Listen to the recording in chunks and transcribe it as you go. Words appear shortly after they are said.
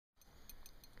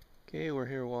Okay, we're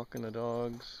here walking the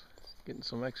dogs, getting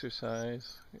some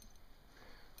exercise.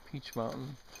 Peach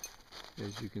Mountain.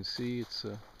 As you can see, it's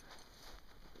a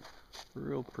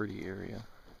real pretty area.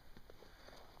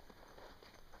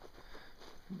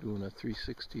 Doing a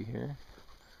 360 here.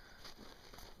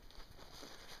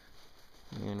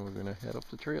 And we're going to head up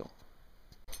the trail.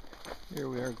 Here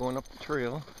we are going up the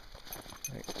trail.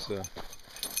 It's a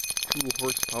 2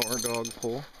 horsepower dog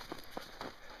pull.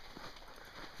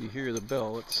 If you hear the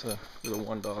bell, it's for the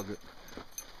one dog that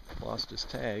lost his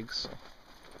tags. So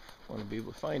I want to be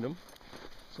able to find him.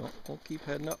 So we'll keep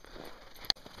heading up.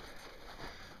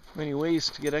 Many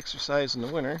ways to get exercise in the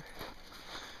winter.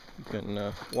 You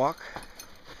can walk,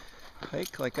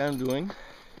 hike like I'm doing.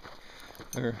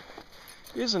 There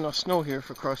is enough snow here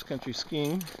for cross-country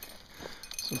skiing.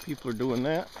 Some people are doing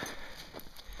that.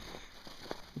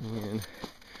 And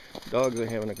dogs are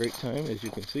having a great time, as you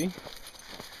can see.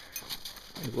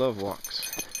 They love walks.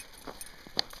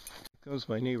 Here goes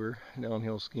my neighbor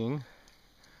downhill skiing.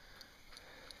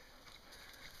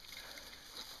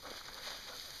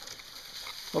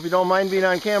 Hope you don't mind being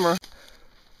on camera.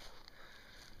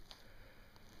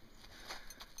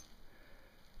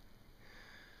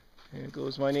 There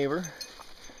goes my neighbor.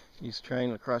 He's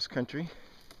trying to cross country.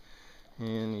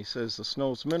 And he says the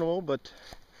snow's minimal, but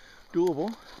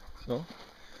doable. So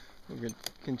we're going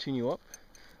to continue up.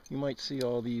 You might see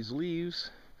all these leaves,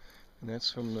 and that's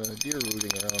from the deer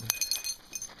rooting around.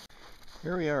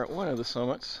 Here we are at one of the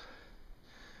summits.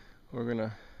 We're going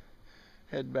to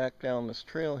head back down this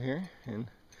trail here and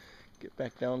get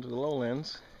back down to the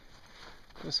lowlands.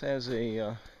 This has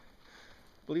a,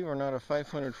 believe it or not, a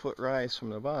 500-foot rise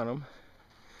from the bottom,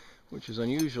 which is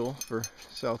unusual for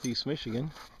southeast Michigan.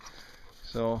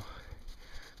 So,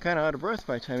 kind of out of breath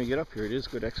by the time you get up here. It is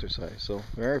good exercise. So,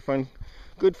 very fun,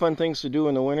 good fun things to do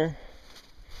in the winter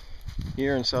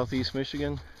here in southeast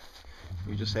Michigan.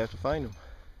 You just have to find them.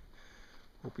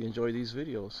 Hope you enjoy these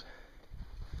videos.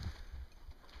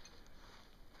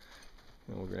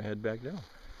 And we're going to head back down.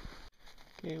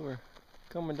 Okay, we're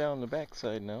coming down the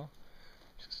backside now.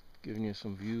 Just giving you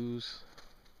some views.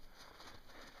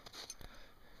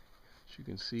 As you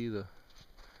can see, there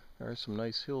are some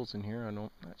nice hills in here.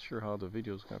 Not sure how the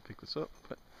video is going to pick this up,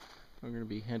 but we're going to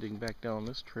be heading back down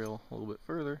this trail a little bit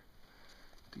further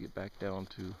to get back down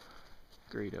to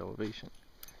grade elevation.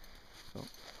 So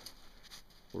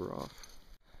we're off.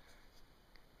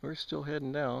 We're still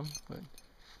heading down, but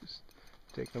just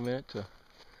take a minute to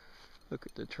look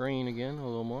at the terrain again a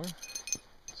little more.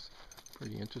 It's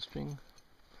pretty interesting.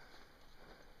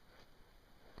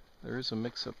 There is a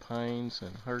mix of pines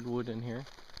and hardwood in here,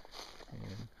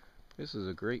 and this is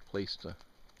a great place to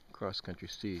cross-country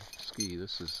ski.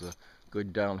 This is a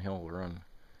good downhill run.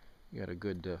 You got a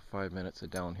good 5 minutes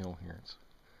of downhill here. It's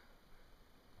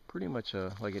pretty much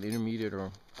like an intermediate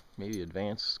or maybe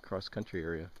advanced cross-country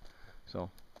area. So,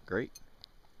 great.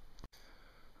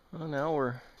 Well, now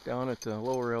we're down at the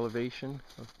lower elevation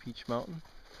of Peach Mountain.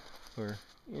 We're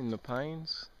in the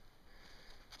pines.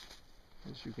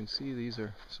 As you can see, these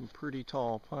are some pretty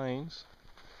tall pines.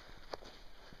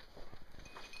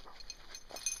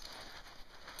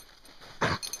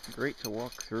 Great to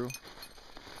walk through.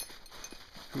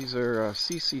 These are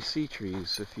CCC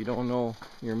trees. If you don't know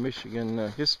your Michigan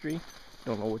history,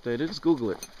 don't know what that is,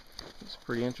 Google it. It's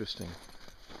pretty interesting.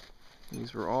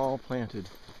 These were all planted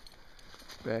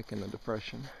back in the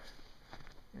Depression,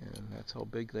 and that's how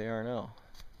big they are now.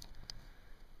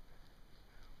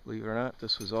 Believe it or not,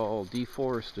 this was all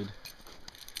deforested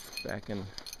back in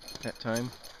that time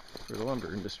for the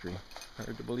lumber industry.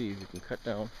 Hard to believe you can cut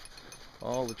down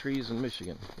all the trees in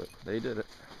Michigan, but they did it.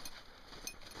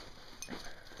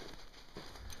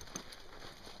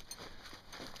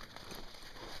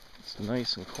 It's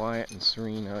nice and quiet and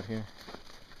serene out here.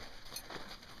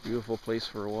 Beautiful place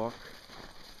for a walk.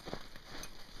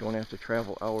 Don't have to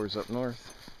travel hours up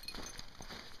north.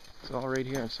 It's all right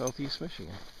here in southeast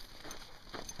Michigan.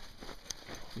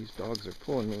 These dogs are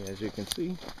pulling me, as you can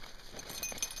see.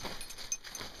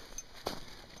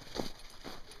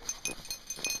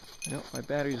 Yep, my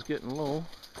battery's getting low.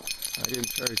 I didn't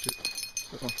charge it.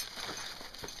 So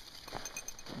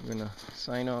I'm going to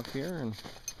sign off here and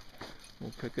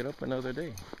we'll pick it up another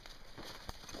day.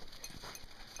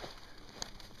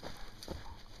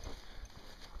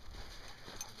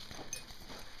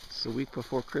 It's the week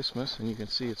before Christmas, and you can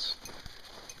see it's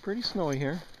pretty snowy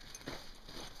here.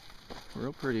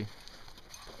 Real pretty.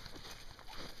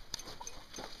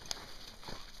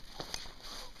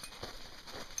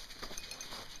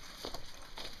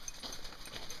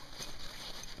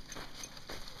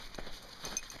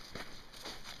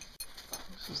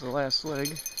 This is the last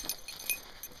leg.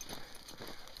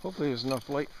 Hopefully there's enough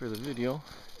light for the video.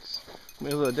 It's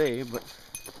middle of the day, but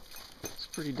it's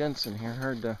pretty dense in here.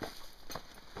 Hard to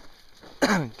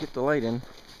get the light in.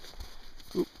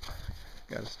 Oop,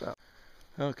 gotta stop.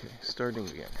 Okay, starting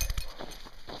again.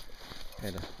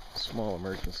 Had a small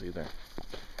emergency there.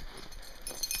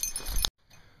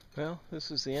 Well, this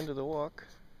is the end of the walk.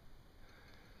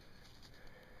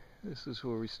 This is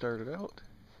where we started out.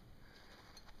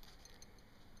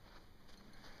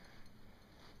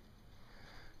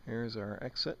 Here's our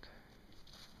exit.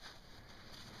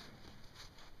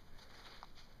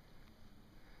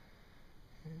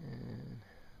 And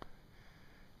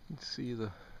you can see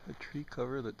the tree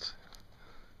cover that's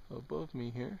above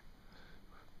me here.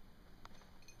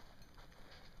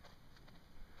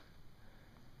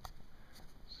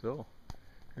 So,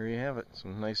 there you have it.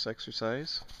 Some nice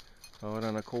exercise out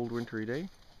on a cold wintry day.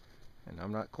 And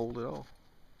I'm not cold at all.